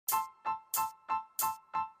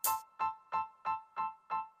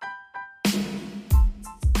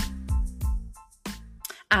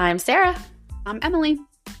I'm Sarah. I'm Emily.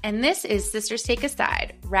 And this is Sisters Take a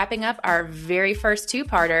Side, wrapping up our very first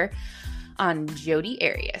two-parter on Jodi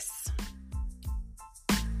Arias.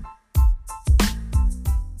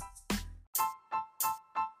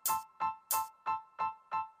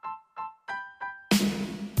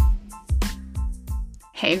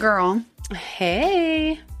 Hey, girl.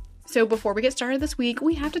 Hey. So before we get started this week,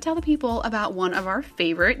 we have to tell the people about one of our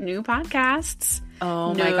favorite new podcasts.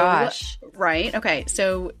 Oh my gosh. Right? Okay.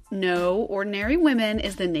 So No Ordinary Women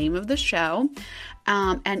is the name of the show.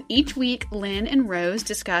 And each week, Lynn and Rose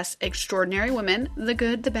discuss extraordinary women, the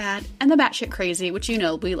good, the bad, and the batshit crazy, which you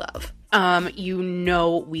know we love.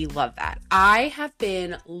 We love that. I have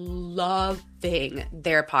been loving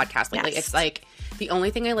their podcast lately. Yes. It's like the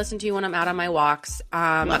only thing I listen to when I'm out on my walks.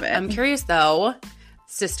 Love it. I'm curious though,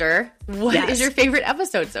 sister, what is your favorite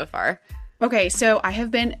episode so far? Okay, so I have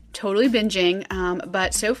been totally binging,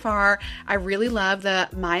 but so far I really love the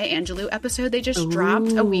Maya Angelou episode they just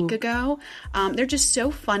dropped a week ago. They're just so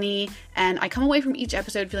funny, and I come away from each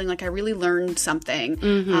episode feeling like I really learned something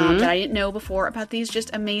that I didn't know before about these just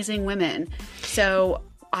amazing women. So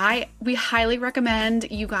we highly recommend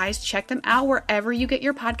you guys check them out wherever you get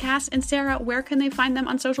your podcasts. And Sarah, where can they find them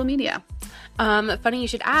on social media? Funny you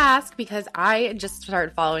should ask, because I just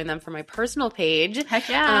started following them for my personal page. Heck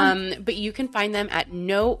yeah. But you can find them at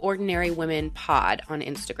No Ordinary Women Pod on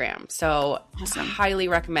Instagram. So Awesome. Highly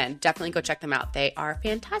recommend. Definitely go check them out. They are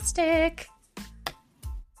fantastic.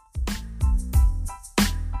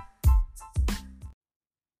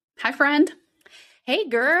 Hi, friend. Hey,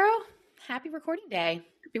 girl. Happy recording day.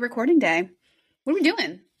 Happy recording day. What are we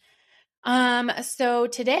doing? So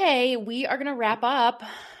today we are going to wrap up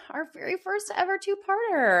our very first ever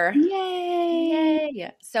two-parter.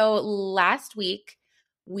 Yay. So last week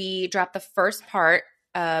we dropped the first part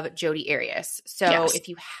of Jodi Arias. So if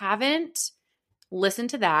you haven't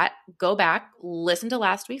listened to that, go back, listen to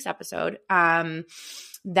last week's episode. That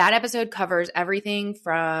episode covers everything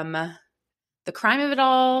from the crime of it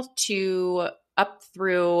all to up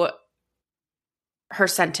through her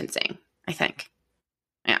sentencing, I think.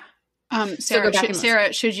 Yeah.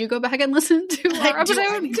 Sarah, should you go back and listen to our episode? Do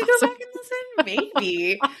I need to go back and listen?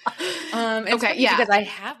 Maybe. Okay, yeah. Because I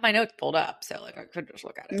have my notes pulled up, so like I could just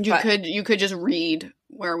look at it. You could just read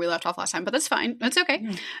where we left off last time, but that's fine. That's okay.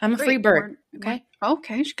 I'm a free bird. Okay.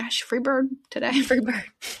 Okay. Gosh, free bird today. Free bird.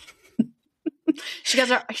 She has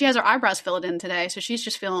her eyebrows filled in today, so she's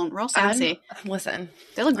just feeling real sassy. Listen,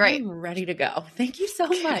 they look great. I'm ready to go. Thank you so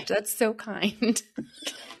much. That's so kind.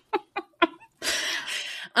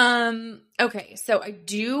 Okay, so I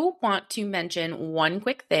do want to mention one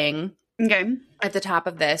quick thing. Okay. At the top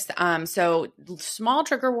of this. So small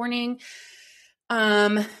trigger warning.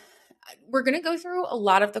 We're going to go through a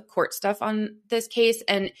lot of the court stuff on this case,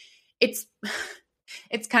 and it's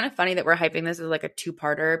kind of funny that we're hyping this as like a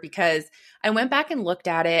two-parter, because I went back and looked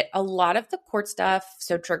at it. A lot of the court stuff,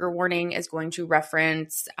 so trigger warning, is going to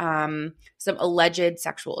reference some alleged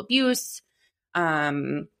sexual abuse,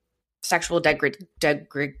 sexual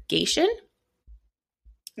degradation.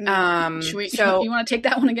 You want to take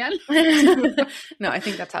that one again? No, I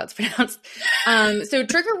think that's how it's pronounced. So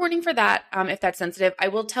trigger warning for that, if that's sensitive. I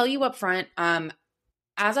will tell you up front,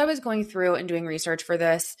 as I was going through and doing research for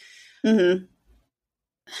this,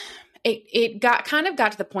 it got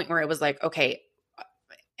to the point where it was like, okay,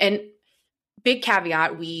 and big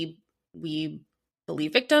caveat, we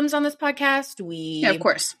believe victims on this podcast. Of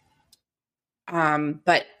course.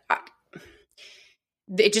 But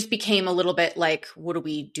it just became a little bit like, what are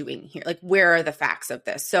we doing here? Like, where are the facts of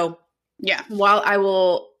this? So yeah, while I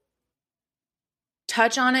will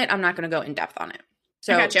touch on it, I'm not going to go in depth on it.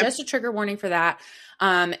 So just a trigger warning for that.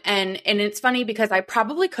 And it's funny because I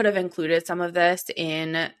probably could have included some of this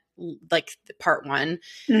in like part one.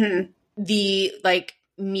 The like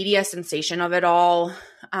media sensation of it all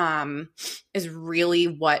is really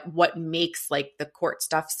what makes like the court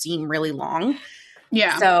stuff seem really long.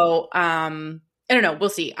 Yeah. So I don't know. We'll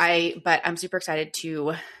see. But I'm super excited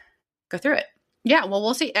to go through it. Yeah, well,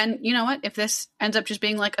 we'll see. And you know what? If this ends up just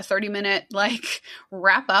being like a 30-minute like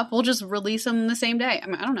wrap up, we'll just release them the same day. I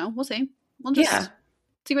mean, I don't know. We'll see. We'll just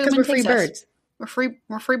see where the wind takes us. We're free birds.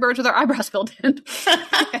 We're free birds with our eyebrows filled in.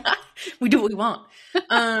 We do what we want.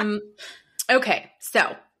 Okay,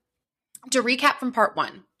 so to recap from part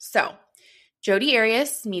one. So Jodi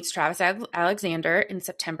Arias meets Travis Alexander in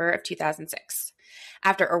September of 2006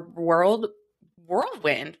 after a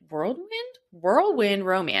whirlwind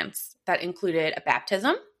romance that included a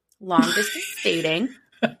baptism, long distance dating,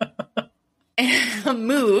 a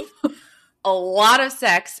move, a lot of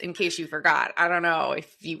sex, in case you forgot. I don't know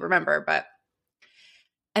if you remember, but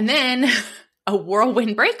and then a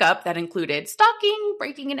whirlwind breakup that included stalking,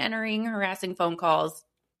 breaking and entering, harassing phone calls,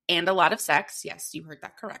 and a lot of sex. Yes, you heard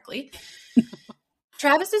that correctly.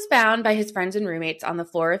 Travis is found by his friends and roommates on the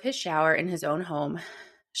floor of his shower in his own home,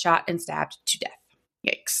 shot and stabbed to death.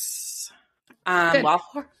 Yikes.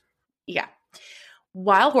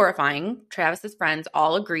 While horrifying, Travis's friends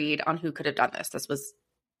all agreed on who could have done this.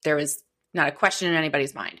 There was not a question in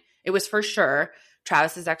anybody's mind. It was for sure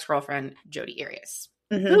Travis's ex-girlfriend, Jodi Arias,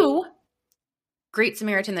 who, great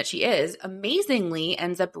Samaritan that she is, amazingly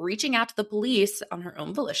ends up reaching out to the police on her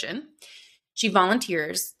own volition. She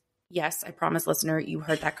volunteers. Yes, I promise, listener, you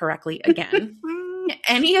heard that correctly again.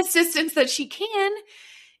 Any assistance that she can,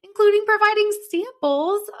 including providing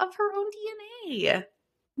samples of her own DNA.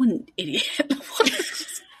 What an idiot.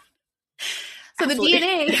 So the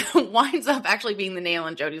DNA winds up actually being the nail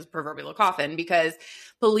in Jodi's proverbial coffin because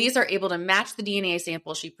police are able to match the DNA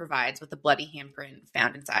sample she provides with the bloody handprint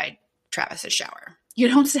found inside Travis's shower. You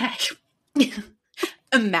don't say.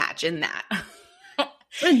 Imagine that. What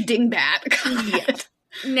a dingbat. Yeah.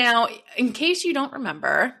 Now, in case you don't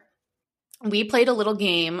remember, we played a little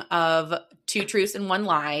game of 2 truths and 1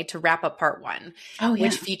 lie to wrap up part 1,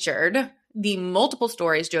 which featured the multiple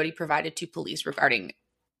stories Jodi provided to police regarding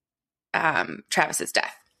Travis's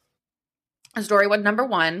death. Story number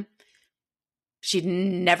 1, she'd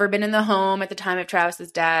never been in the home at the time of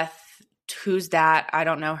Travis's death. Who's that? I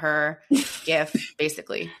don't know her. GIF,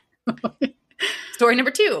 basically. Story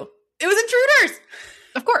number 2, it was intruders.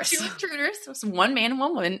 Of course. 2 intruders. It was 1 man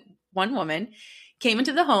and 1 woman came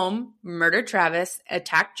into the home, murdered Travis,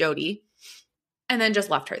 attacked Jodi, and then just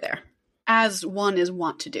left her there. As one is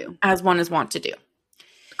wont to do.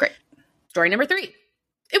 Great. Story number 3.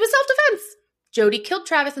 It was self-defense. Jodi killed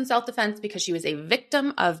Travis in self-defense because she was a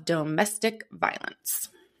victim of domestic violence.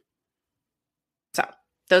 So,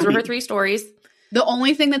 those were her 3 stories. The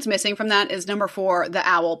only thing that's missing from that is number 4, the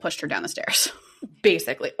owl pushed her down the stairs.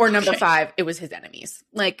 Basically. Or number 5, it was his enemies.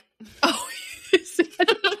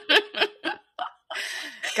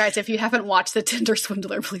 Guys, if you haven't watched The Tinder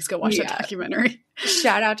Swindler, please go watch that documentary.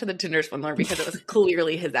 Shout out to The Tinder Swindler because it was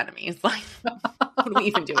clearly his enemies. What are we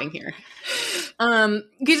even doing here?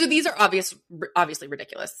 Because these are obviously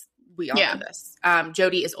ridiculous. We all know this.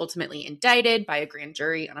 Jodi is ultimately indicted by a grand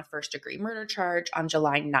jury on a first-degree murder charge on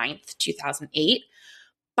July 9th, 2008.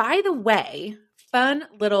 By the way, fun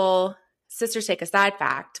little Sisters Take a Side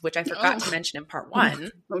fact, which I forgot to mention in part 1.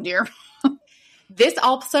 Oh, dear. This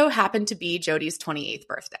also happened to be Jodi's 28th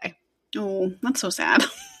birthday. Oh, that's so sad.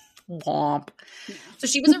 Womp. So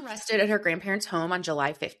she was arrested at her grandparents' home on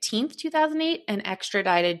July 15th, 2008, and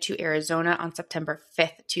extradited to Arizona on September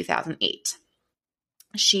 5th, 2008.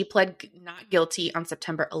 She pled not guilty on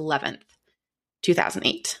September 11th,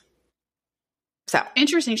 2008. So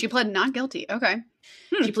interesting. She pled not guilty. Okay.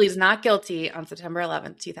 She pleads not guilty on September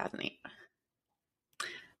 11th, 2008.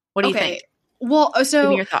 What do you think? Well, so give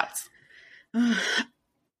me your thoughts.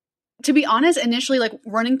 To be honest, initially,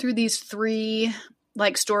 running through these 3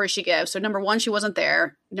 stories she gives. So number 1, she wasn't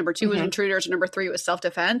there. Number 2 was intruders. And number 3 was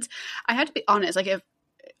self-defense. I had to be honest. If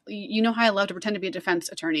you know how I love to pretend to be a defense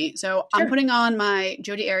attorney, so I'm putting on my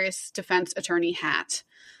Jodi Arias defense attorney hat.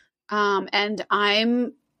 And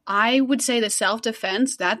I would say the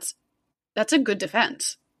self-defense, that's a good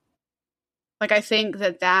defense. I think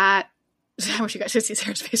that I wish you guys could see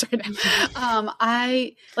Sarah's face right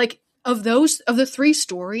now. Of the 3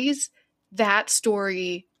 stories, that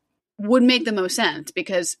story would make the most sense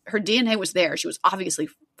because her DNA was there. She was obviously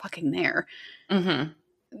fucking there. Mm-hmm.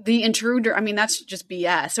 The intruder, that's just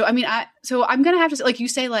BS. So, I'm going to have to say, you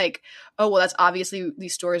say oh, well, that's obviously,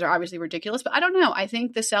 these stories are obviously ridiculous, but I don't know. I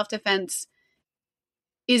think the self-defense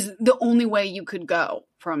is the only way you could go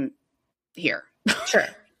from here. Sure.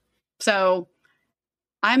 So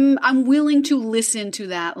I'm willing to listen to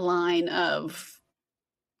that line of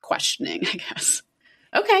questioning, I guess.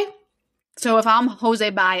 Okay. So if I'm Jose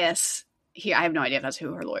Baez here, I have no idea if that's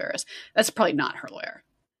who her lawyer is. That's probably not her lawyer.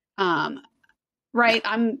 Right.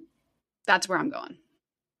 Yeah. That's where I'm going.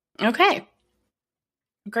 Okay.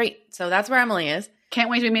 Great. So that's where Emily is. Can't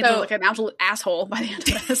wait to be made to look like an absolute asshole by the end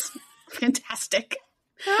of this. Fantastic.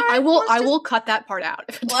 I will cut that part out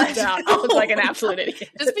if it turns out I look like an absolute idiot.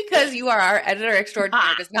 Just because you are our editor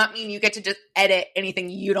extraordinaire does not mean you get to just edit anything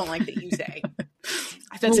you don't like that you say.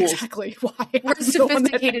 That's exactly why. We're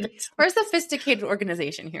a sophisticated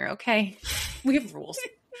organization here, okay? We have rules.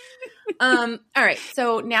 All right.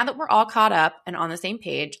 So now that we're all caught up and on the same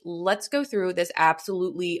page, let's go through this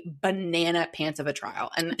absolutely banana pants of a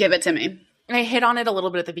trial. And give it to me. I hit on it a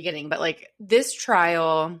little bit at the beginning, but this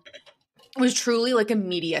trial was truly a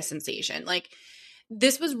media sensation.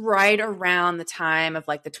 this was right around the time of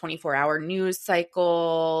like the 24-hour news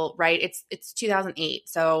cycle, right? It's 2008.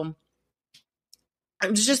 So it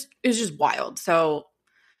was just wild. So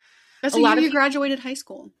that's a lot of you graduated high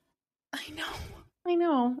school. I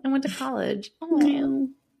know. I went to college.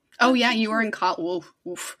 Oh yeah, you were in college.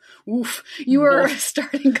 Oof. You were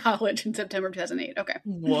starting college in September 2008. Okay.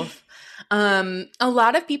 Woof. A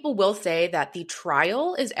lot of people will say that the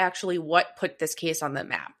trial is actually what put this case on the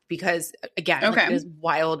map because, again, like, it is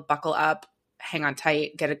wild. Buckle up, hang on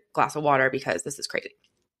tight, get a glass of water because this is crazy.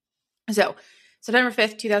 So, September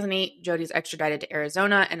 5th, 2008, Jodi's extradited to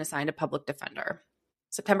Arizona and assigned a public defender.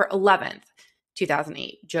 September 11th,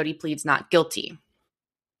 2008, Jodi pleads not guilty.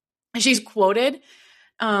 She's quoted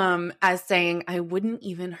as saying, "I wouldn't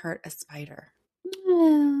even hurt a spider."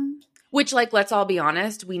 Which, like, let's all be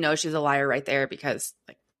honest, we know she's a liar right there because,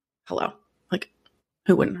 like, hello. Like,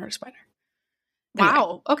 who wouldn't hurt a spider? Anyway.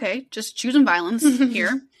 Wow. Okay. Just choosing violence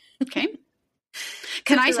here. Okay.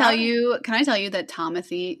 Can I tell you that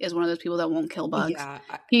Timothy is one of those people that won't kill bugs?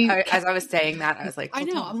 Yeah. As I was saying that, I was like, I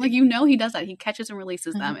know. I'm like, he does that. He catches and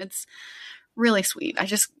releases them. It's really sweet.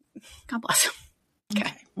 God bless him.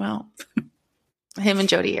 Okay. Well, him and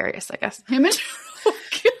Jodi Arias, I guess. Oh,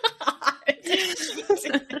 God.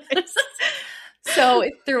 So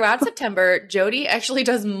throughout September, Jodi actually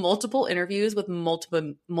does multiple interviews with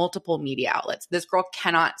multiple media outlets. This girl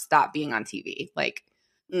cannot stop being on TV. Like,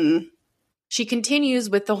 she continues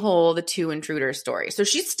with the two intruder story. So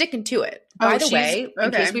she's sticking to it. By the way,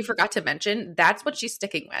 in case we forgot to mention, that's what she's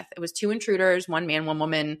sticking with. It was 2 intruders, 1 man, 1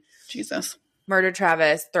 woman. Jesus. Murdered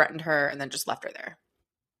Travis, threatened her, and then just left her there.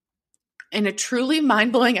 In a truly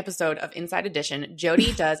mind-blowing episode of Inside Edition,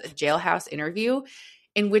 Jodi does a jailhouse interview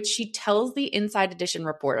in which she tells the Inside Edition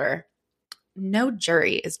reporter, "No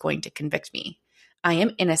jury is going to convict me. I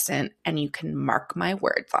am innocent, and you can mark my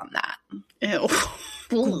words on that." Ew.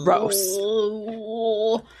 Gross.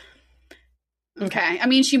 Okay. I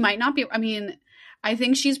mean, she might not be. I mean, I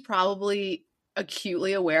think she's probably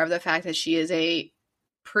acutely aware of the fact that she is a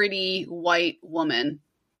pretty white woman.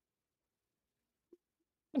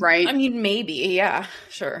 Right? I mean, maybe. Yeah,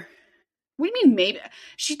 sure. What do you mean maybe?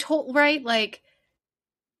 She told, right? Like,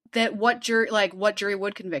 that what jury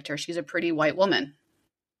would convict her? She's a pretty white woman.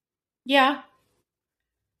 Yeah.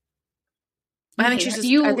 I think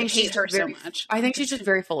she's her so much. I think she's just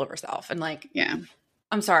very full of herself. And, like, yeah.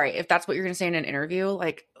 I'm sorry. If that's what you're going to say in an interview,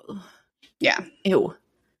 like, yeah. Ew.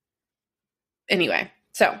 Anyway,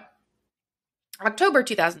 so October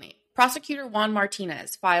 2008. Prosecutor Juan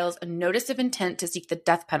Martinez files a notice of intent to seek the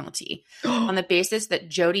death penalty on the basis that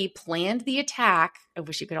Jodi planned the attack. I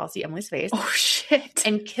wish you could all see Emily's face. Oh, shit.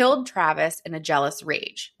 And killed Travis in a jealous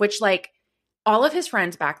rage, which, like, all of his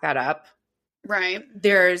friends back that up. Right.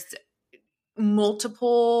 There's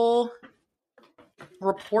multiple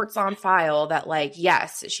reports on file that, like,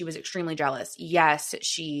 yes, she was extremely jealous. Yes,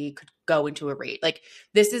 she could go into a rage. Like,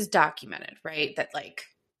 this is documented, right? That, like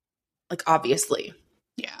obviously.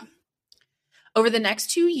 Yeah. Over the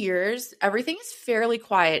next 2 years, everything is fairly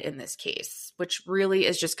quiet in this case, which really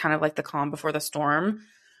is just kind of like the calm before the storm.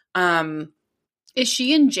 Is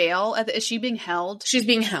she in jail? Is she being held? She's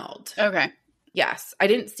being held. Okay. Yes. I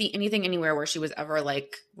didn't see anything anywhere where she was ever,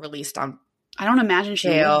 like, released on I don't imagine she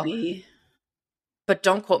would be. But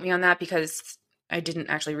don't quote me on that because I didn't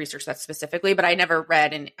actually research that specifically, but I never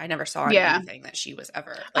read and I never saw anything that she was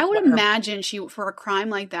ever. Like, I would imagine for a crime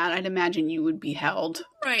like that, I'd imagine you would be held.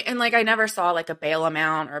 Right. And, like, I never saw, like, a bail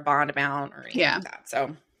amount or a bond amount or anything like that.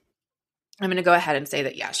 So I'm going to go ahead and say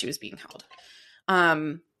that, yeah, she was being held.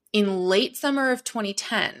 In late summer of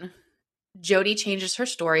 2010, Jodi changes her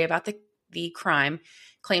story about the crime,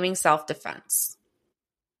 claiming self-defense.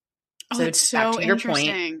 Oh, so that's so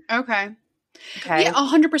interesting. Okay. Okay. Yeah,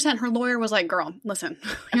 100%. Her lawyer was like, "Girl, listen,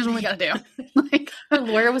 here's what we got to do." Like, her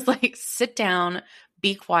lawyer was like, "Sit down,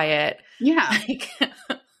 be quiet." Yeah. Like,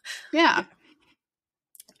 yeah.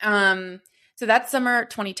 So that's summer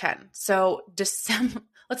 2010. So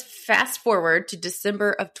let's fast forward to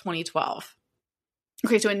December of 2012.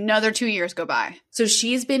 Okay, so another 2 years go by. So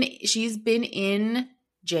she's been in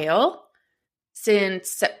jail since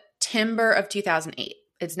September of 2008.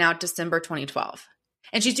 It's now December 2012.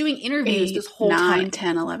 And she's doing interviews this whole time. 9,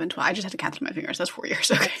 10, 11, 12. I just had to count through my fingers. That's 4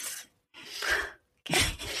 years. Okay.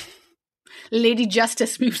 Lady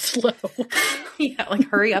Justice moves slow. Yeah, like,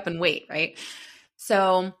 hurry up and wait, right?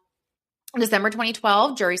 So December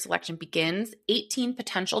 2012, jury selection begins. 18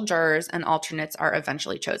 potential jurors and alternates are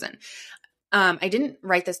eventually chosen. I didn't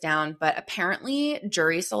write this down, but apparently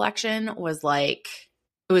jury selection was, like,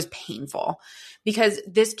 it was painful because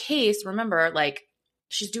this case, remember, like,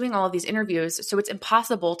 she's doing all of these interviews, so it's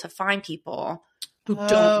impossible to find people who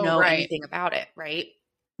don't know anything about it, right?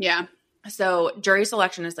 Yeah. So jury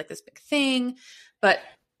selection is like this big thing, but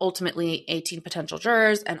ultimately 18 potential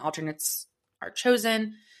jurors and alternates are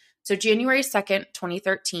chosen. So January 2nd,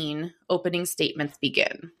 2013, opening statements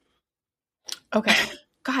begin. Okay.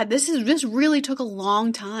 God, this really took a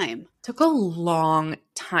long time. Took a long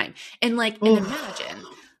time. And like, and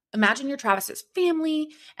imagine you're Travis's family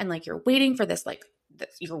and like you're waiting for this, like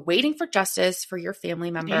you're waiting for justice for your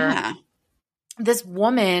family member. Yeah. This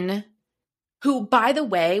woman who, by the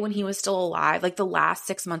way, when he was still alive, like the last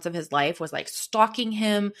 6 months of his life was like stalking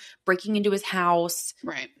him, breaking into his house.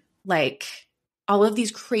 Right. Like all of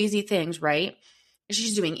these crazy things, right?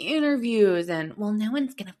 She's doing interviews and, well, no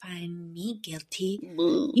one's going to find me guilty.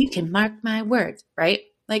 You can mark my words, right?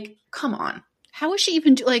 Like, come on. How is she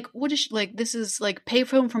even what is she, like, this is like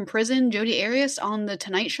payphone from prison, Jodi Arias on the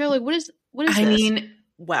Tonight Show? Like, what is this? I mean,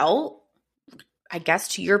 well, I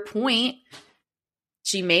guess to your point,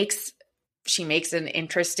 she makes an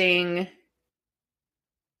interesting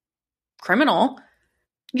criminal.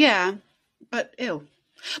 Yeah. But ew.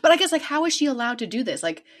 But I guess like how is she allowed to do this?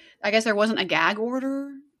 Like I guess there wasn't a gag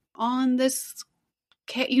order on this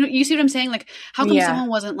case. You see what I'm saying? Like how come someone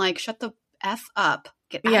wasn't like shut the F up,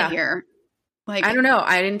 get out of here? Like I don't know.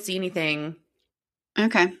 I didn't see anything.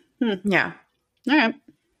 Okay. Yeah. All right.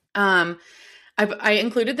 I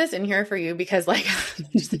included this in here for you because like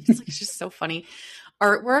it's just so funny.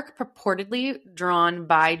 Artwork purportedly drawn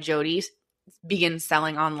by Jodi begins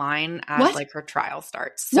selling online as like her trial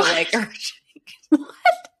starts. So like what?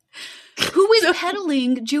 Who is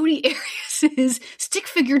peddling Jodi Arias's stick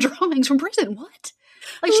figure drawings from prison? What?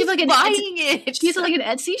 Like she's like buying it. She's like an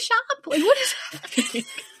Etsy shop? Like what is happening?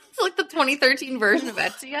 It's like the 2013 version of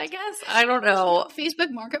Etsy, I guess. I don't know.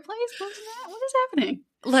 Facebook Marketplace? What is happening?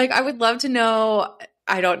 Like I would love to know.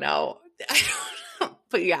 I don't know.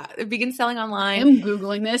 But yeah, it begins selling online. I'm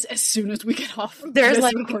Googling this as soon as we get off. There's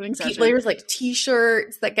like recording session. There's like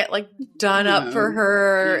t-shirts that get like done up for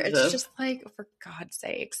her. Jesus. It's just like, for God's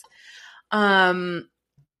sakes.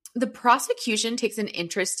 The prosecution takes an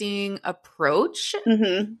interesting approach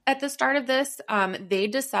at the start of this. They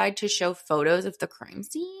decide to show photos of the crime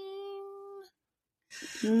scene.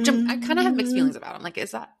 Which I kind of have mixed feelings about. I'm like,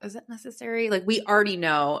 is that necessary? Like, we already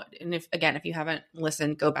know, and if you haven't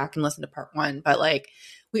listened, go back and listen to part 1. But like,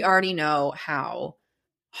 we already know how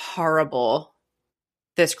horrible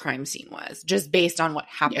this crime scene was, just based on what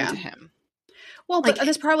happened to him. Well, but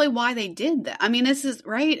that's probably why they did that. I mean, this is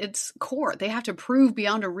right. It's court. They have to prove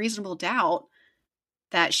beyond a reasonable doubt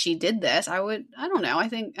that she did this. I don't know.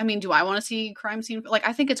 Do I want to see crime scene? Like,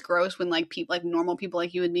 I think it's gross when like people, like normal people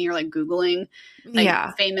like you and me are like Googling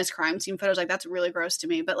like famous crime scene photos. Like that's really gross to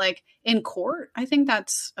me. But like in court, I think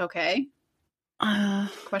that's okay.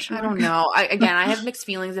 Question mark? I don't know. I have mixed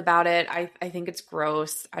feelings about it. I think it's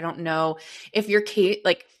gross. I don't know if your case,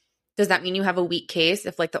 like, does that mean you have a weak case?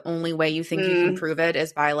 If like the only way you think you can prove it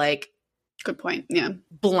is by like, good point. Yeah.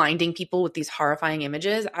 Blinding people with these horrifying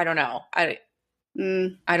images. I don't know. I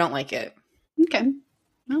don't like it. Okay.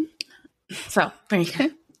 Well, so there you go.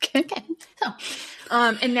 Okay. So,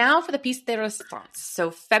 and now for the piece de resistance.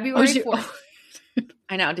 So February 4th.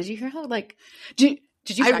 I know. Did you hear how like? Did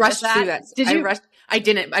you? I rushed that? through that. Did you? I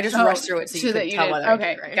didn't. I just rushed through it so you could tell whether.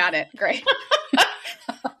 Okay, right? Got it. Great.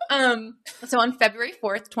 So on February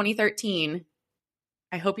 4th, 2013,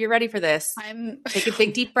 I hope you're ready for this. Take a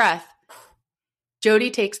big deep breath.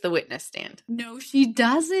 Jodi takes the witness stand. No, she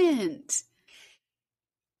doesn't.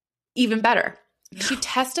 Even better. She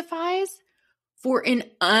testifies for an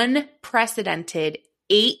unprecedented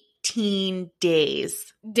 18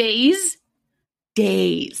 days. Days?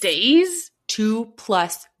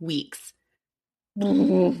 2+ weeks.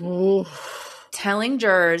 Telling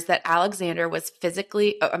jurors that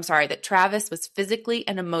that Travis was physically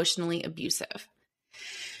and emotionally abusive.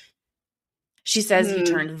 She says he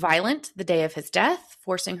turned violent the day of his death,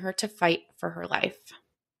 forcing her to fight for her life.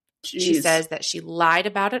 Jeez. She says that she lied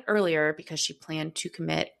about it earlier because she planned to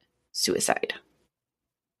commit suicide.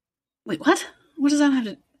 Wait, what? What does that have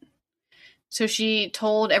to... So she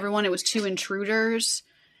told everyone it was 2 intruders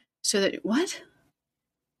so that... What?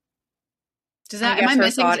 Does that... Am I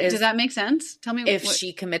missing... Does that make sense? Tell me... If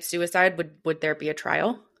she commits suicide, would there be a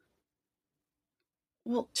trial?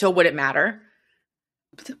 Well... So would it matter?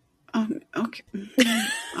 Okay. All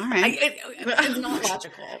right. It's not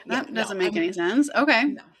logical. That doesn't make any sense. Okay.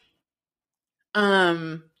 No.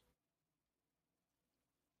 I'm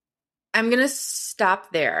gonna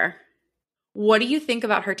stop there. What do you think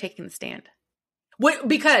about her taking the stand? What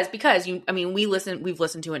because we've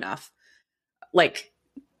listened to enough like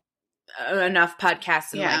enough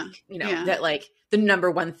podcasts and that like the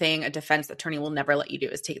number one thing a defense attorney will never let you do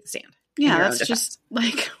is take the stand. Yeah, that's just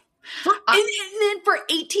like and then for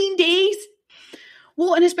 18 days.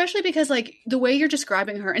 Well, and especially because like the way you're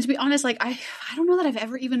describing her, and to be honest, like I don't know that I've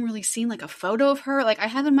ever even really seen like a photo of her. Like I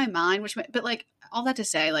have in my mind, but like all that to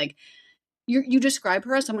say, like you describe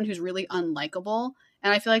her as someone who's really unlikable,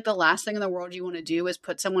 and I feel like the last thing in the world you want to do is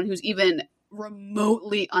put someone who's even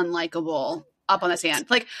remotely unlikable up on the stand.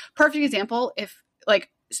 Like perfect example, if like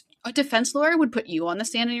a defense lawyer would put you on the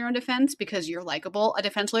stand in your own defense because you're likable. A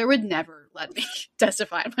defense lawyer would never let me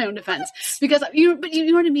testify in my own defense because but you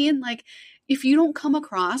know what I mean? Like if you don't come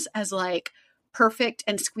across as like perfect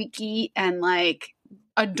and squeaky and like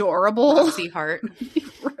adorable, Roxy Hart,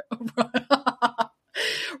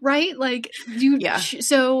 right? Like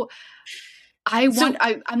so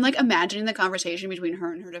I'm like imagining the conversation between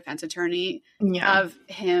her and her defense attorney of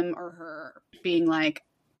him or her being like,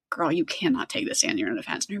 girl, you cannot take this stand in your own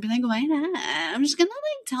defense. And you'd be like, why not? I'm just going to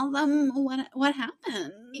like tell them what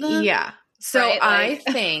happened. Yeah. So right?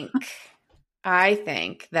 I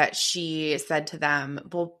think that she said to them,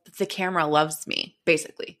 well, the camera loves me,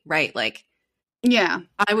 basically. Right. Like, yeah,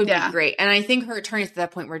 I would be great. And I think her attorneys at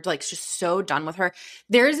that point were like just so done with her.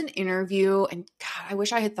 There's an interview, and God, I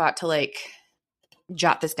wish I had thought to like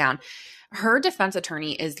jot this down. Her defense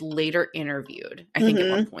attorney is later interviewed, I think, at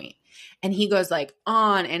one point. And he goes like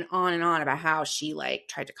on and on and on about how she like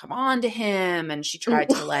tried to come on to him and she tried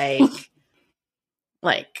to like,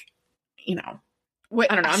 you know, I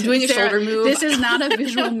don't know. I'm doing a shoulder move. This is not a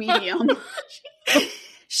visual medium.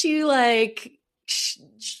 She like,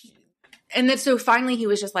 and then so finally he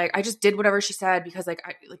was just like, I just did whatever she said because like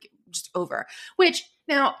I like just over. Which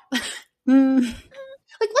now, like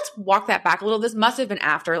let's walk that back a little. This must have been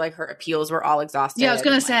after like her appeals were all exhausted. Yeah, I was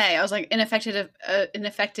gonna say, I was like ineffective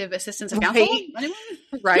assistance of counsel,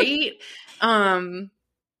 right? And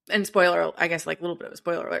spoiler, I guess like a little bit of a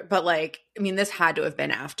spoiler alert, but like I mean, this had to have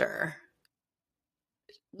been after.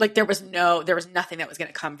 Like there was nothing that was going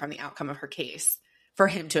to come from the outcome of her case for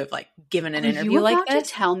him to have like given an interview like that. Are you about to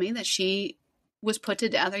tell me that she was put to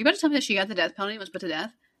death? Are you about to tell me that she got the death penalty and was put to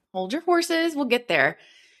death? Hold your horses. We'll get there.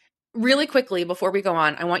 Really quickly before we go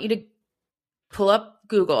on, I want you to pull up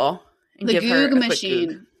Google and give her a quick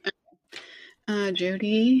machine.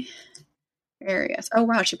 Jodi Arias. Oh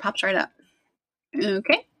wow, she pops right up.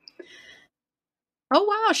 Okay. Oh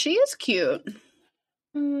wow, she is cute.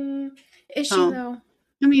 Is she though?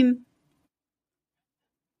 I mean,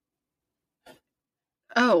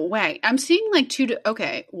 oh wait, I'm seeing like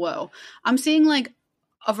okay, whoa. I'm seeing like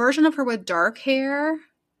a version of her with dark hair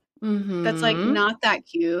that's like not that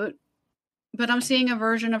cute, but I'm seeing a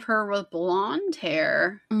version of her with blonde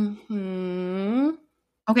hair.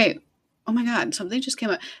 Okay, oh my god, something just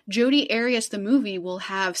came up. Jodi Arias, the movie, will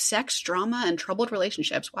have sex, drama, and troubled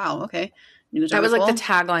relationships. Wow, okay. That was like the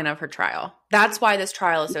tagline of her trial. That's why this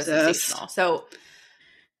trial is so sensational. So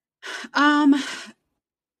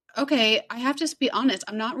okay, I have to be honest.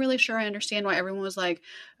 I'm not really sure I understand why everyone was like,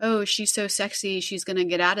 oh, she's so sexy, she's going to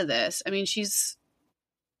get out of this. I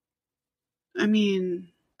mean,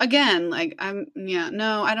 again, like, I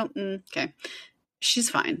don't, okay.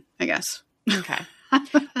 She's fine, I guess. Okay.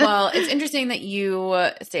 Well, it's interesting that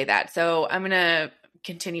you say that. So I'm going to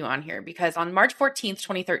continue on here because on March 14th,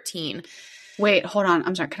 2013. Wait, hold on.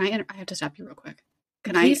 I'm sorry. I have to stop you real quick.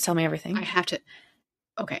 Please tell me everything. I have to.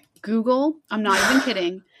 Okay. Google. I'm not even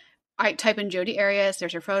kidding. I type in Jodi Arias.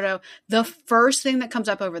 There's her photo. The first thing that comes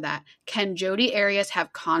up over that, can Jodi Arias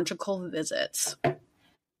have conjugal visits?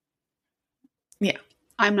 Yeah.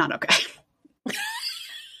 I'm not okay.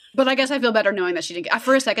 But I guess I feel better knowing that she didn't.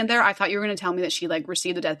 For a second there, I thought you were going to tell me that she like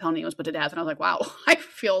received the death penalty and was put to death. And I was like, wow, I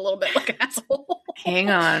feel a little bit like an asshole. Hang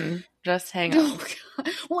on. Just hang on. Oh,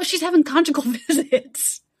 well, she's having conjugal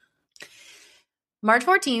visits. March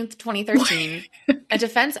 14th, 2013, a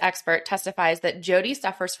defense expert testifies that Jodi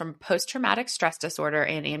suffers from post-traumatic stress disorder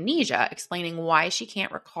and amnesia, explaining why she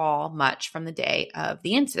can't recall much from the day of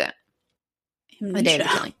the incident. The day of the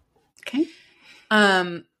killing. Okay.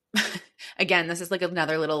 Again, this is like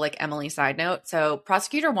another little like Emily side note. So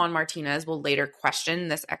prosecutor Juan Martinez will later question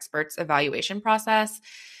this expert's evaluation process,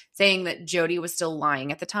 saying that Jodi was still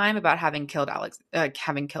lying at the time about having killed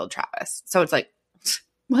Travis. So it's like,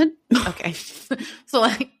 what? Okay. So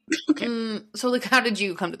like, so like, how did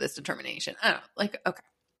you come to this determination? I don't know. Like, okay.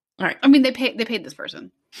 All right. I mean, they paid this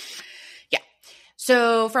person. Yeah.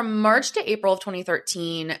 So from March to April of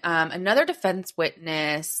 2013, another defense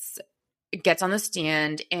witness gets on the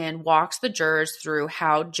stand and walks the jurors through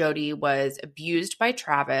how Jodi was abused by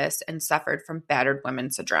Travis and suffered from battered women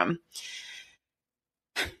syndrome.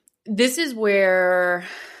 This is where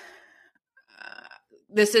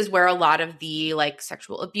this is where a lot of the like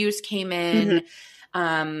sexual abuse came in.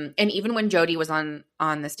 And even when Jodi was on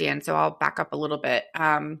the stand, so I'll back up a little bit.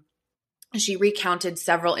 She recounted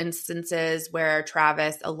several instances where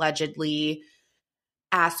Travis allegedly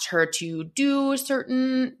asked her to do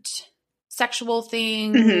certain sexual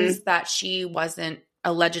things that she wasn't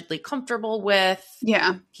allegedly comfortable with.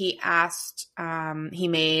 Yeah. He asked,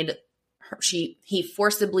 he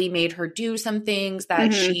forcibly made her do some things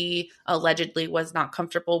that she allegedly was not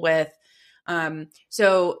comfortable with. He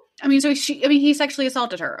sexually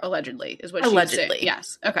assaulted her, allegedly, is what she's saying.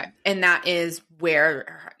 Yes. Okay. And that is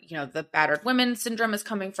where, the battered women syndrome is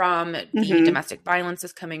coming from, the domestic violence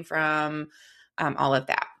is coming from, all of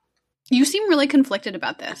that. You seem really conflicted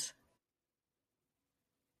about this.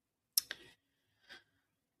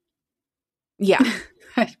 Yeah.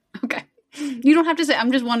 Okay. You don't have to say.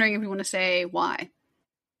 I'm just wondering if you want to say why.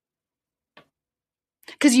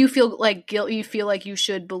 Because you feel like guilt. You feel like you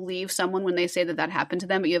should believe someone when they say that happened to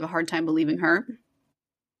them, but you have a hard time believing her.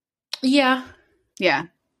 Yeah. Yeah.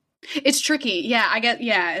 It's tricky. Yeah, I get.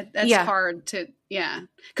 Yeah, that's hard to. Yeah,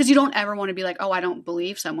 because you don't ever want to be like, oh, I don't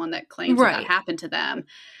believe someone that claims that happened to them.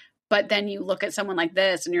 But then you look at someone like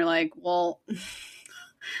this, and you're like, well,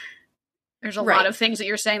 there's a lot of things that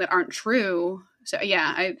you're saying that aren't true. So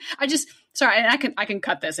yeah, I just sorry, and I can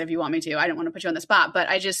cut this if you want me to. I don't want to put you on the spot, but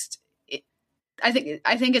I think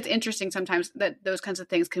it's interesting sometimes that those kinds of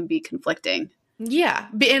things can be conflicting. Yeah,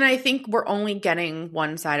 and I think we're only getting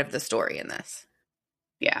one side of the story in this.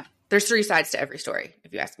 Yeah, there's 3 sides to every story,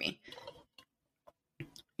 if you ask me.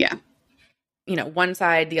 Yeah, one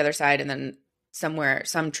side, the other side, and then somewhere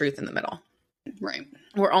some truth in the middle. Right.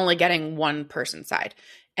 We're only getting one person's side,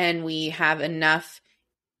 and we have enough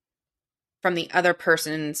from the other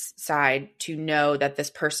person's side to know that this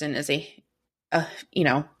person is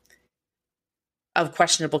of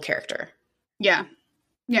questionable character. Yeah.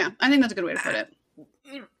 Yeah. I think that's a good way to put it.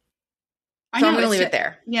 So I'm going to leave it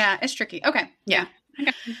there. Yeah. It's tricky. Okay. Yeah.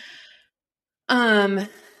 Okay.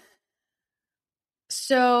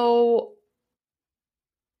 So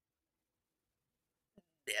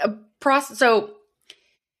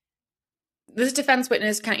this defense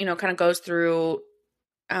witness kind of goes through,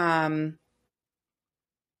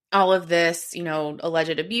 all of this,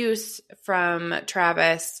 alleged abuse from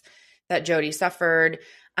Travis that Jodi suffered.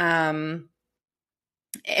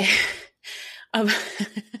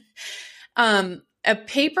 A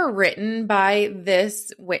paper written by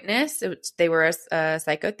this witness, they were a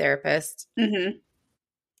psychotherapist,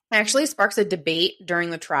 actually sparks a debate during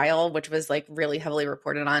the trial, which was like really heavily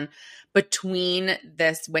reported on, between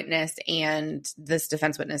this witness and this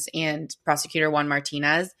defense witness and prosecutor Juan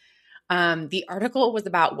Martinez. The article was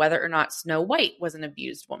about whether or not Snow White was an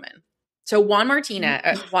abused woman. So Juan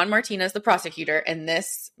Martinez, the prosecutor, and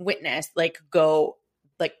this witness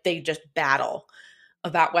they just battle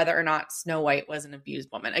about whether or not Snow White was an abused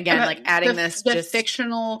woman. Again, adding the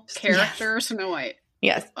fictional character Snow White.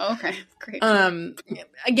 Yes. Oh, okay. Great.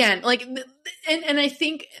 Again, and I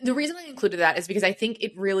think the reason I included that is because I think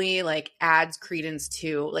it really adds credence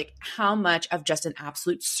to how much of just an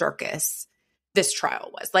absolute circus this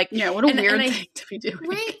trial was. What a weird thing to be doing.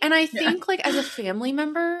 Right. And I think as a family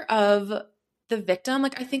member of the victim,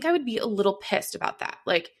 I think I would be a little pissed about that.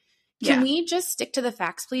 Can we just stick to the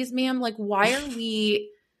facts, please, ma'am? Why are we,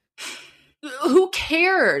 who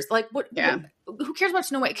cares? Who cares about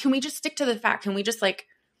Snow White? Can we just stick to the fact? Can we just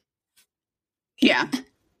yeah.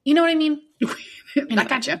 You know what I mean? I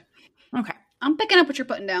gotcha. Okay. I'm picking up what you're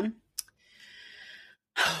putting down.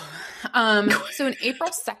 So on April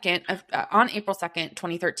 2nd,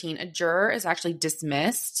 2013, a juror is actually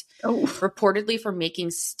dismissed, reportedly for making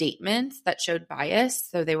statements that showed bias.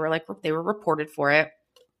 So they were reported for it.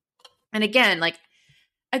 And again,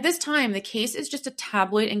 at this time, the case is just a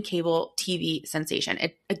tabloid and cable TV sensation.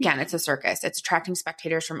 It's a circus. It's attracting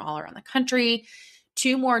spectators from all around the country.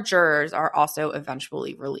 2 more jurors are also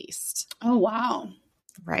eventually released. Oh, wow.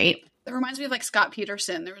 Right. That reminds me of Scott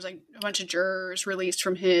Peterson. There was a bunch of jurors released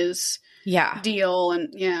from his deal.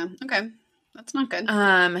 And okay. That's not good.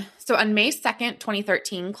 So on May 2nd,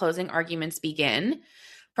 2013, closing arguments begin.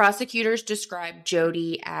 Prosecutors described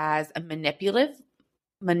Jodi as a manipulative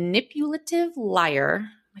liar.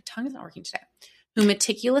 My tongue is not working today. Who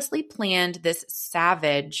meticulously planned this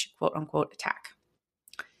savage, quote unquote, attack.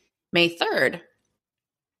 May 3rd,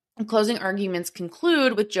 closing arguments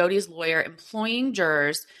conclude with Jodi's lawyer employing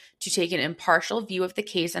jurors to take an impartial view of the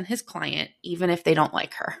case and his client, even if they don't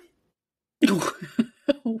like her.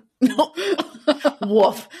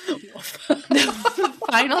 Woof. The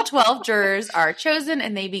final 12 jurors are chosen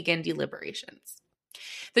and they begin deliberations.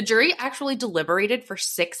 The jury actually deliberated for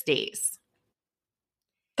 6 days.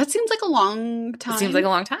 That seems like a long time. It seems like a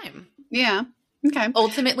long time. Yeah. Okay.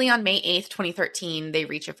 Ultimately, on May 8th, 2013, they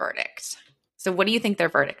reach a verdict. So what do you think their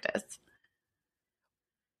verdict is?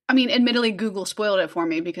 I mean, admittedly, Google spoiled it for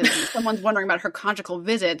me because someone's wondering about her conjugal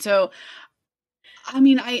visit. So, I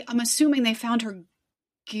mean, I'm assuming they found her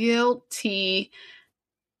guilty.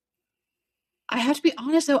 I have to be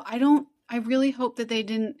honest, though. I really hope that they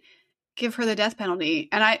didn't give her the death penalty.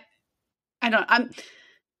 And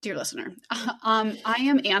dear listener, I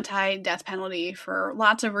am anti-death penalty for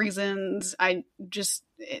lots of reasons. It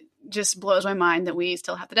just blows my mind that we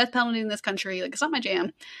still have the death penalty in this country. Like, it's not my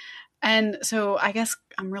jam. And so I guess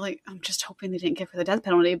I'm just hoping they didn't give her the death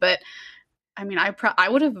penalty. But I mean, I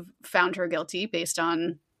would have found her guilty based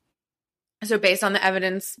on the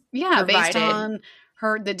evidence. Yeah, provided. Based on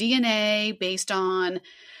the DNA, based on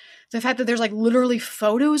the fact that there's like literally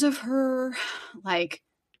photos of her like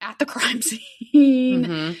at the crime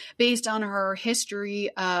scene, based on her history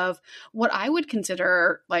of what I would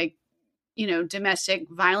consider like, domestic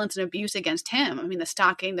violence and abuse against him. I mean, the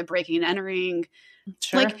stalking, the breaking and entering.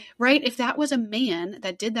 Sure. Like, right, if that was a man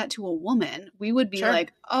that did that to a woman, we would be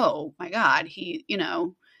like, oh my God,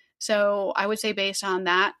 So I would say based on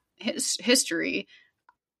that history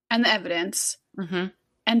and the evidence, and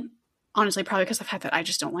honestly, probably because of the fact that I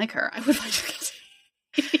just don't like her, I would find her guilty.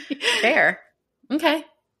 Fair. Okay.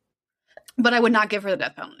 But I would not give her the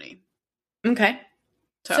death penalty. Okay.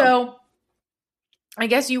 So I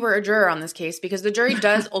guess you were a juror on this case because the jury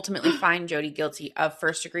does ultimately find Jodi guilty of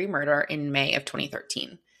first-degree murder in May of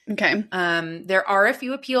 2013. Okay. There are a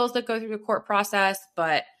few appeals that go through the court process,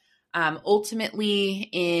 but ultimately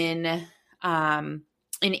in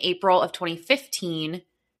April of 2015,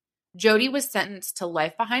 Jodi was sentenced to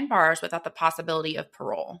life behind bars without the possibility of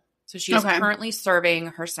parole. So she is currently serving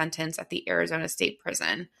her sentence at the Arizona State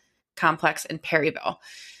Prison complex in Perryville.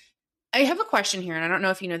 I have a question here, and I don't know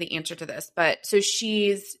if you know the answer to this, but so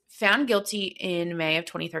she's found guilty in May of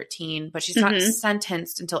 2013, but she's not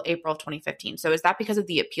sentenced until April of 2015. So is that because of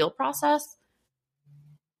the appeal process?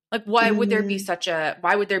 Like, why would there be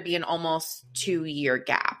an almost 2-year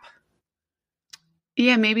gap?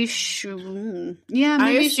 Yeah, maybe. I assumed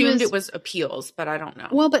it was appeals, but I don't know.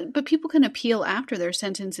 Well, but people can appeal after their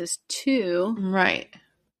sentences too, right?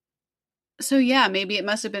 So yeah, maybe it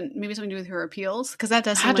must have been something to do with her appeals because that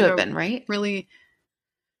does seem had to have been right. Really,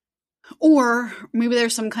 or maybe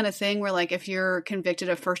there's some kind of thing where like if you're convicted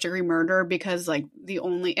of first degree murder because like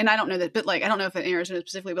and I don't know that, but like I don't know if it in Arizona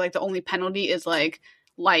specifically, but like the only penalty is like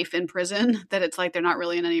life in prison. That it's like they're not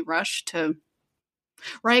really in any rush to,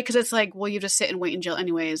 right? Because it's like, well, you just sit and wait in jail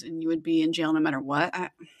anyways, and you would be in jail no matter what. I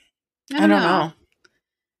don't know.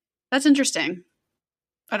 That's interesting.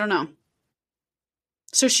 I don't know.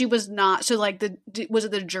 So she was not. So like was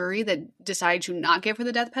it the jury that decided to not give her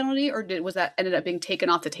the death penalty, or was that ended up being taken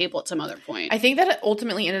off the table at some other point? I think that it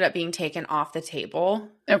ultimately ended up being taken off the table.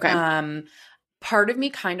 Okay. Part of me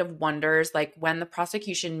kind of wonders, like when the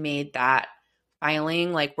prosecution made that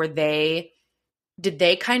filing, like did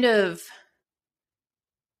they kind of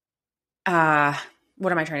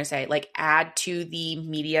what am I trying to say? Like add to the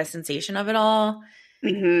media sensation of it all?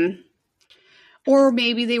 Mm-hmm. Or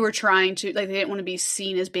maybe they were trying to, like, they didn't want to be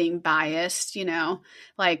seen as being biased,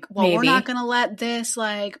 like, well, maybe. We're not going to let this,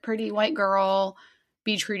 like, pretty white girl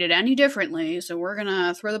be treated any differently, so we're going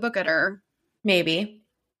to throw the book at her. Maybe.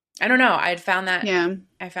 I don't know. I found that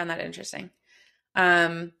interesting.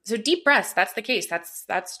 So deep breaths, that's the case.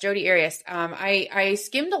 That's Jodi Arias. I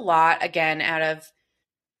skimmed a lot, again, out of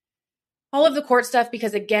all of the court stuff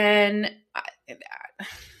because, again,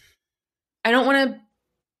 I don't want to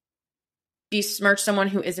besmirch someone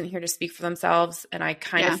who isn't here to speak for themselves. And I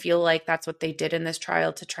kind of feel like that's what they did in this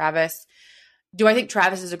trial to Travis. Do I think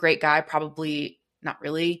Travis is a great guy? Probably not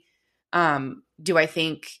really. Do I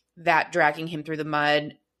think that dragging him through the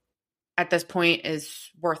mud at this point is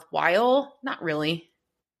worthwhile? Not really.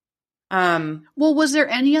 Well, was there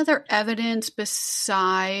any other evidence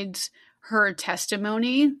besides her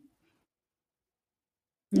testimony?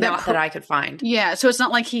 Not that I could find. Yeah, so it's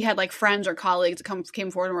not like he had like friends or colleagues that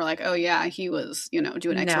came forward and were like, "Oh yeah, he was,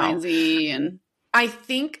 doing X, Y, and Z." And I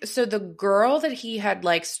think so. The girl that he had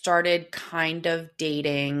like started kind of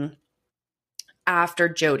dating after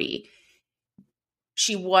Jodi,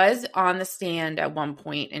 she was on the stand at one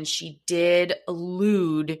point, and she did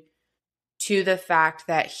allude to the fact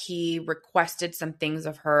that he requested some things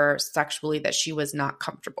of her sexually that she was not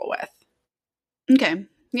comfortable with. Okay,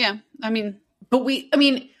 yeah, But we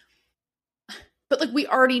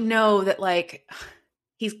already know that, like,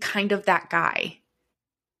 he's kind of that guy.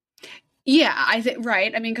 Yeah, I think,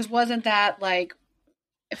 right. Because wasn't that, like,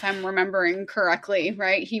 if I'm remembering correctly,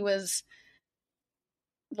 right? He was,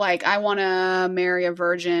 like, I want to marry a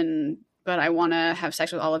virgin, but I want to have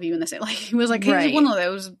sex with all of you in the same, like, he was like, he's one of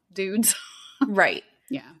those dudes. Right.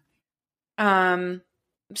 Yeah.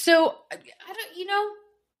 So I don't,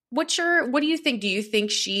 what do you think? Do you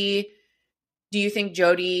think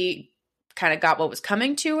Jodi kind of got what was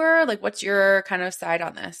coming to her? Like, what's your kind of side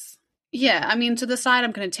on this? Yeah. I mean, to the side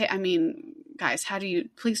I'm going to take, I mean, guys,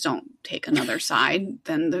 please don't take another side.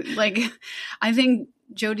 I think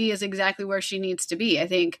Jodi is exactly where she needs to be. I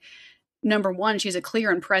think, number one, she's a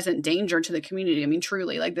clear and present danger to the community. I mean,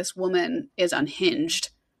 truly, like, this woman is unhinged.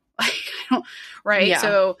 Like, right? Yeah.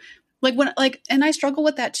 So, and I struggle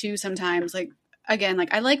with that too sometimes. Like, again,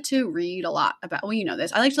 like, I like to read a lot about, well, you know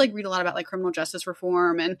this, I like to read a lot about criminal justice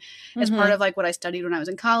reform, and as part of what I studied when I was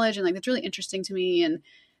in college, and it's really interesting to me. And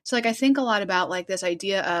so, I think a lot about this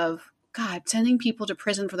idea of, God, sending people to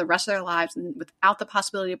prison for the rest of their lives and without the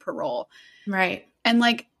possibility of parole. Right. And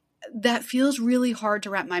that feels really hard to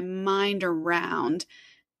wrap my mind around.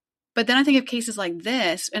 But then I think of cases like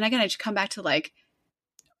this, and again, I just come back to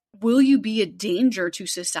will you be a danger to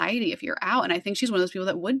society if you're out? And I think she's one of those people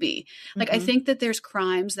that would be. I think that there's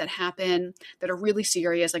crimes that happen that are really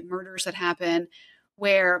serious, like murders that happen,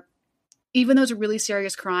 where even though it's a really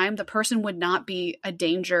serious crime, the person would not be a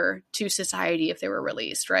danger to society if they were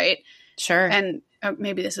released, right? Sure. And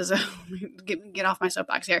maybe this is get off my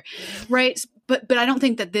soapbox here, right? But I don't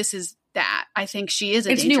think that this is that. I think she is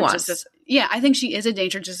a danger. Nuanced. I think she is a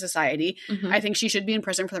danger to society. I think she should be in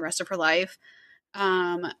prison for the rest of her life.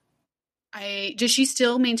 Does she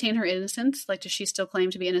still maintain her innocence? Does she still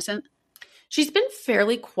claim to be innocent? She's been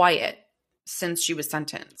fairly quiet since she was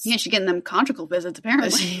sentenced. Yeah, she's getting them conjugal visits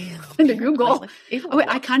apparently. Into Google. Wait,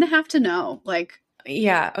 I kind of have to know.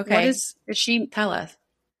 Yeah. Okay. What is she? Tell us.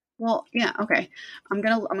 Well, yeah. Okay. I'm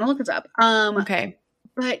gonna look this up. Okay.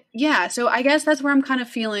 But yeah, so I guess that's where I'm kind of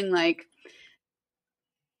feeling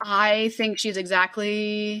I think she's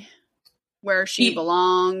exactly where she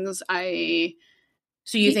belongs.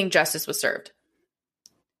 So you think justice was served?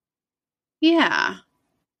 Yeah.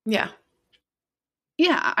 Yeah.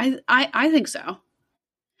 Yeah, I think so.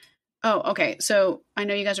 Oh, okay. So I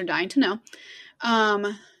know you guys are dying to know.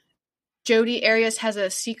 Jodi Arias has a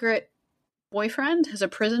secret boyfriend, has a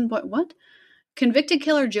prison boy. What? Convicted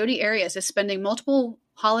killer Jodi Arias is spending multiple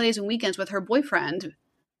holidays and weekends with her boyfriend.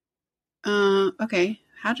 Okay.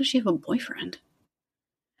 How does she have a boyfriend?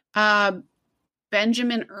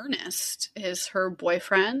 Benjamin Ernest is her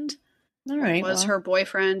boyfriend. All right. Was her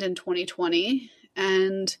boyfriend in 2020.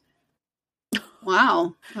 And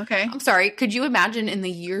wow. Okay. I'm sorry. Could you imagine in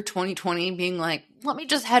the year 2020 being like, let me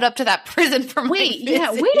just head up to that prison for my visit?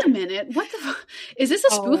 Yeah, wait a minute. What the is this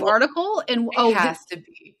a spoof article? And it has to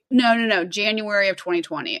be. No. January of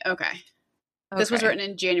 2020. Okay. This was written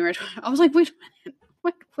in January. I was like, wait a minute.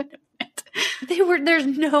 Wait a minute. There's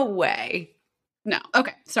no way. No.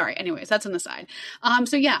 Okay. Sorry. Anyways, that's an aside.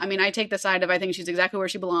 So yeah, I mean, I take the side of, I think she's exactly where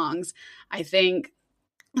she belongs. I think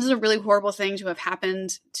this is a really horrible thing to have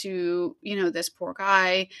happened to, this poor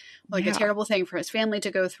guy, a terrible thing for his family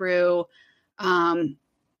to go through. I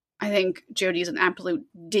think Jodi's an absolute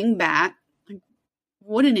dingbat.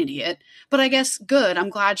 What an idiot. But I guess good. I'm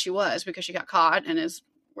glad she was, because she got caught and is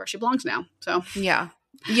where she belongs now. So yeah.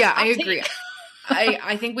 Yeah, I agree.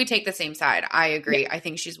 I think we take the same side. I agree. Yeah. I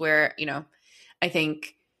think she's where, I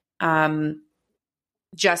think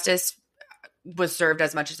justice was served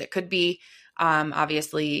as much as it could be.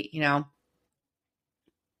 Obviously,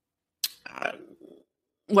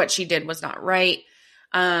 what she did was not right.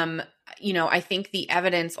 I think the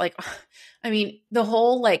evidence, the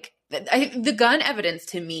whole, the gun evidence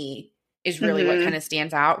to me is really what kind of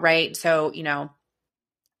stands out, right? So,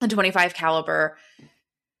 a 25 caliber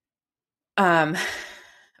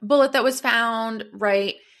bullet that was found,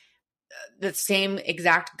 right? The same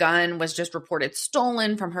exact gun was just reported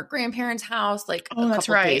stolen from her grandparents' house, a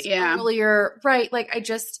couple days earlier, right?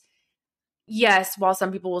 Yes, while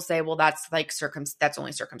some people will say, well, that's that's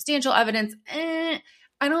only circumstantial evidence. I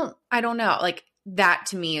don't know. That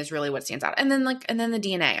to me is really what stands out. And then the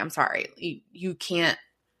DNA. I'm sorry, you can't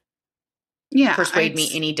persuade me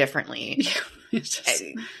any differently. Just,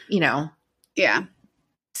 yeah.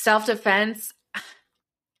 Self-defense.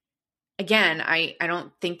 Again, I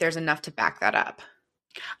don't think there's enough to back that up.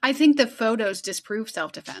 I think the photos disprove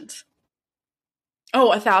self-defense.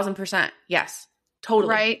 Oh, 1,000%. Yes. Totally.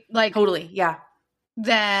 Right? Totally. Yeah.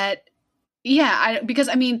 Because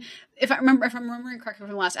I mean, if I'm remembering correctly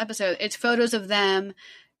from the last episode, it's photos of them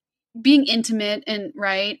being intimate and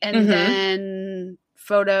right. And then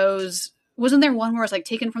photos, wasn't there one where it's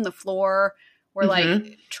taken from the floor where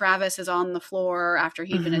Travis is on the floor after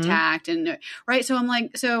he'd been attacked and right. So I'm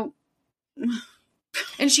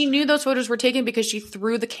And she knew those photos were taken because she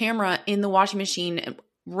threw the camera in the washing machine and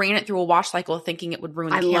ran it through a wash cycle thinking it would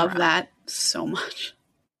ruin the camera. I love that so much.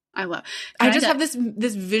 I just have this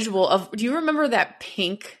visual of, do you remember that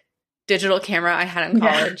pink digital camera I had in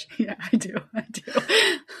college? Yeah, I do.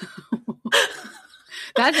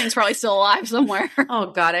 That thing's probably still alive somewhere. Oh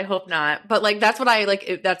God, I hope not. But like, that's what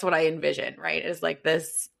I envision, right? Is like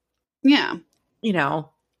this, yeah, you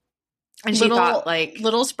know, and she thought like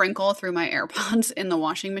little sprinkle through my AirPods in the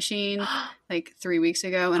washing machine like 3 weeks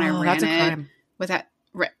ago. And I ran it with that.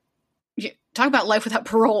 Talk about life without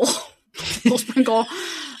parole. Little sprinkle.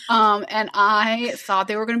 And I thought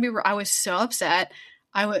they were going to be, I was so upset.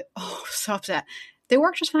 So upset. They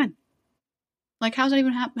work just fine. Like, how's that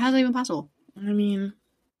even possible? I mean,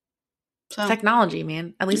 technology,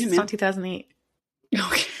 man. At least it's not 2008.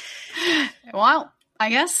 Okay. Well, I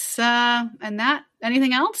guess, and that,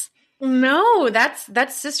 anything else? No,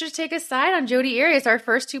 that's Sisters Take a Side on Jodi Arias, our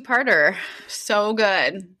first two-parter. So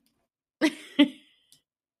good.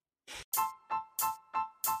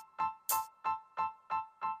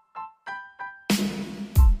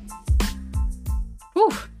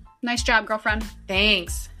 Whew. Nice job, girlfriend.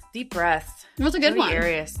 Thanks. Deep breath. It was a good one. Jodi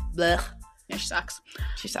Arias. Blech. Yeah, she sucks.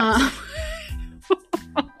 She sucks.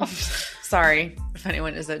 Sorry if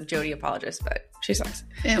anyone is a Jodi apologist, but she sucks.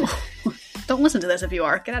 Ew. Don't listen to this if you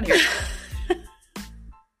are. Get out of here.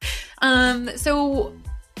 So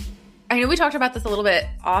I know we talked about this a little bit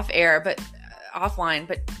off air, but offline,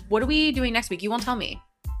 but what are we doing next week? You won't tell me.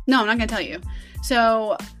 No, I'm not going to tell you.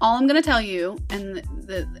 So all I'm going to tell you and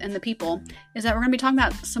the people is that we're going to be talking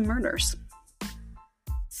about some murders.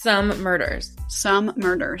 Some murders.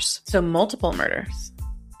 So multiple murders.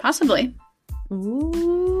 Possibly.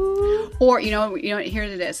 Ooh. Or, you know, here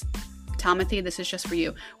it is. Timothy, this is just for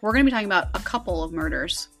you. We're going to be talking about a couple of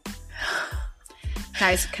murders.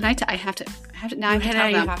 Guys, can I have to now I have to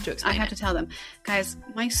tell them. You have to explain I have to tell them. Guys,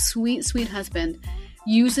 my sweet, sweet husband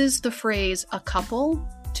uses the phrase a couple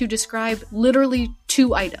to describe literally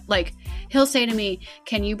two items. Like, he'll say to me,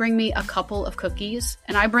 "Can you bring me a couple of cookies?"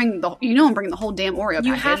 And I bring I'm bringing the whole damn Oreo package.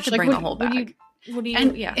 You have to bring the whole bag.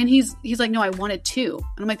 And he's like, "No, I wanted two."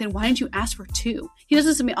 And I'm like, "Then why didn't you ask for two?" He does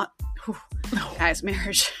this to me. Guys,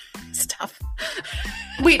 marriage stuff.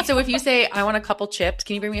 Wait, so if you say, "I want a couple chips,"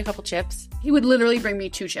 can you bring me a couple chips? He would literally bring me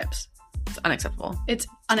 2 chips. It's unacceptable. It's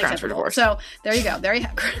unacceptable. So there you go. There you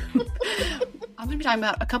have. I'm going to be talking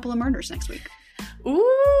about a couple of murders next week.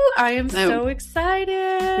 Ooh, I am so excited.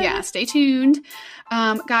 Yeah, stay tuned.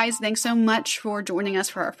 Guys, thanks so much for joining us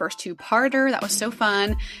for our first two-parter. That was so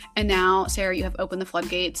fun. And now, Sarah, you have opened the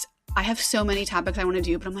floodgates. I have so many topics I want to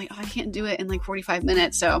do, but I'm like, I can't do it in like 45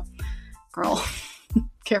 minutes. So, girl,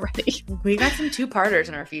 get ready. We got some two-parters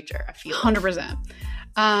in our future, I feel. 100%.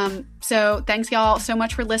 So thanks y'all so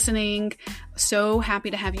much for listening. So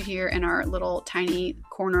happy to have you here in our little tiny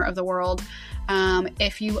corner of the world.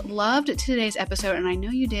 If you loved today's episode, and I know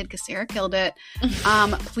you did because Sarah killed it,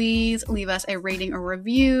 please leave us a rating or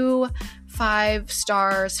review. 5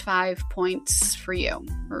 stars, 5 points for you,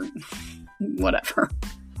 or whatever.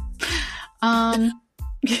 5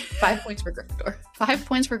 points for Gryffindor. 5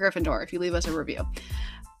 points for Gryffindor if you leave us a review.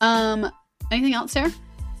 Anything else, Sarah?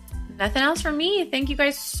 Nothing else from me. Thank you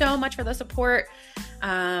guys so much for the support.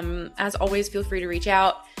 As always, feel free to reach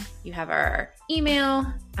out. You have our email.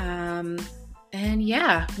 And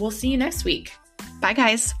yeah, we'll see you next week. Bye,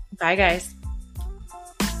 guys. Bye, guys.